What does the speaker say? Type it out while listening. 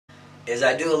is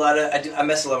I do a lot of I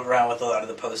mess a lot around with a lot of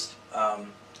the post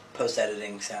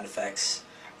editing, sound effects,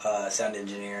 sound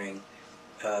engineering,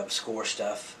 score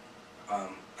stuff.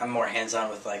 I'm more hands on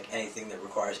with like anything that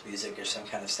requires music or some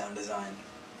kind of sound design.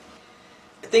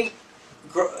 I think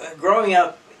growing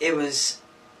up, it was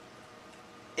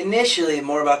initially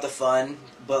more about the fun,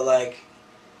 but like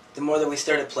the more that we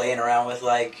started playing around with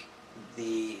like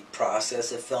the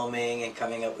process of filming and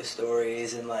coming up with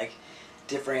stories and like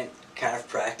different kind of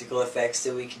practical effects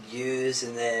that we could use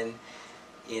and then,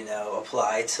 you know,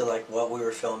 apply to like what we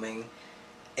were filming,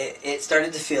 it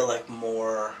started to feel like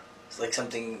more like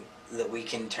something that we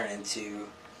can turn into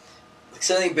like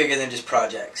something bigger than just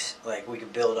projects. Like we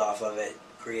could build off of it,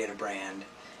 create a brand.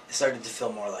 It started to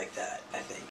feel more like that, I think.